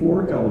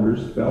 24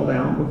 elders fell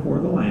down before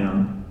the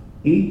Lamb,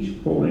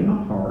 each pulling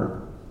a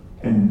harp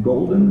and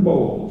golden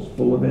bowls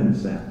full of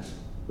incense,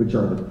 which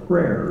are the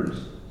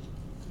prayers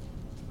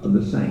of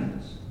the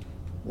saints.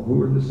 Well,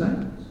 who are the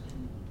saints?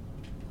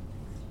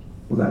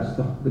 Well, that's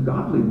the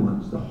godly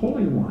ones, the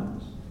holy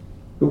ones,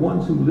 the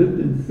ones who lived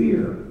in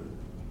fear,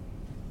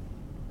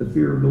 the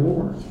fear of the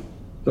Lord,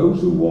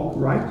 those who walked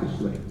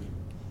righteously,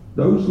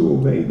 those who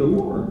obeyed the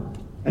Lord.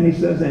 And he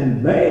says,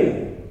 and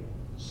they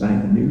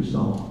sang a new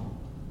song,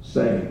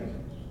 saying,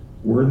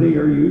 worthy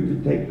are you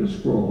to take the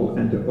scroll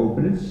and to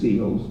open its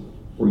seals,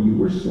 for you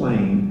were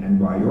slain, and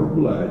by your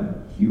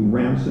blood you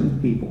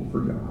ransomed people for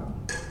God,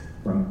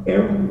 from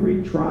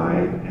every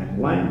tribe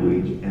and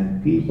language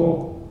and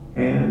people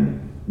and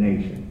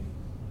nation.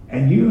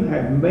 And you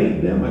have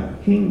made them a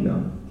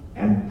kingdom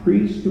and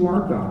priests to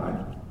our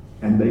God,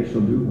 and they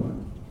shall do what?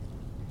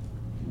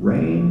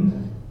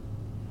 Reign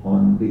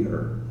on the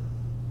earth.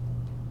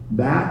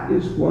 That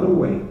is what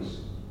awaits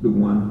the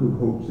one who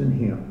hopes in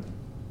him.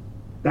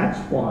 That's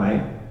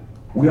why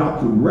we ought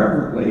to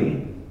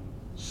reverently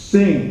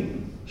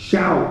sing,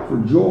 shout for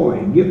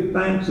joy, give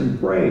thanks and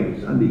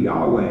praise unto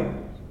Yahweh.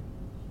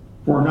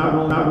 For not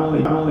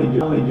only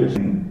just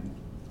sing,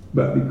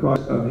 but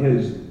because of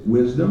his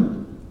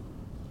wisdom,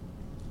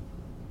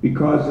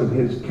 because of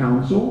his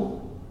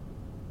counsel,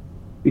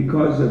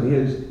 because of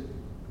his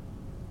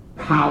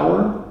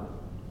power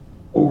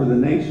over the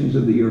nations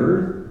of the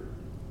earth.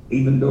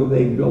 Even though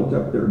they built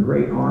up their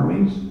great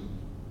armies,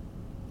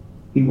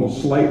 he will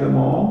slay them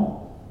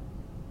all,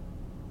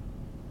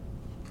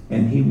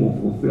 and he will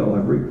fulfill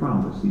every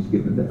promise he's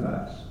given to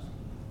us.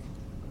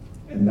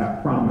 And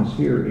that promise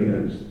here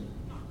is,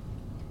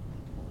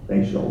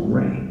 they shall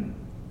reign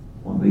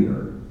on the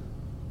earth.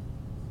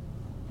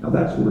 Now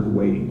that's worth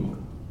waiting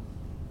on.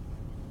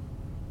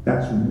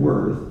 That's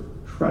worth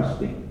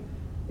trusting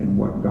in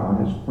what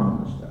God has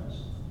promised us.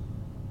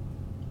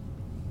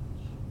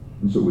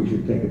 And so we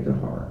should take it to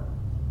heart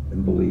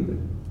and believe it.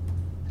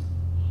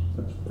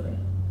 Let's pray.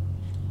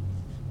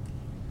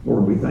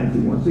 Lord, we thank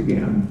you once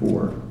again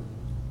for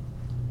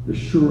the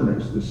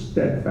sureness, the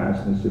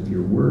steadfastness of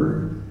your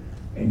word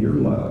and your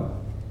love.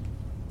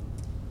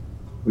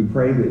 We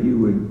pray that you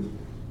would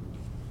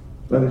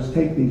let us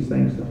take these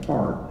things to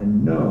heart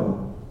and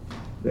know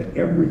that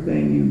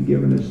everything you've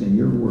given us in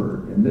your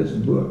word, in this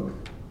book,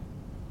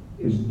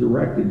 is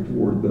directed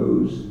toward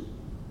those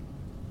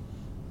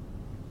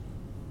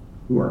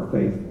who are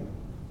faithful,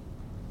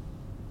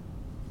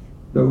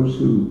 those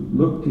who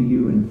look to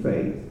you in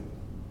faith,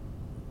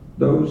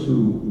 those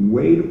who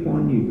wait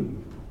upon you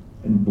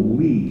and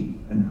believe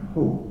and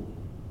hope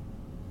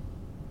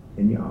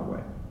in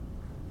Yahweh.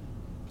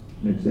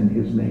 And it's in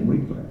his name we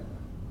pray.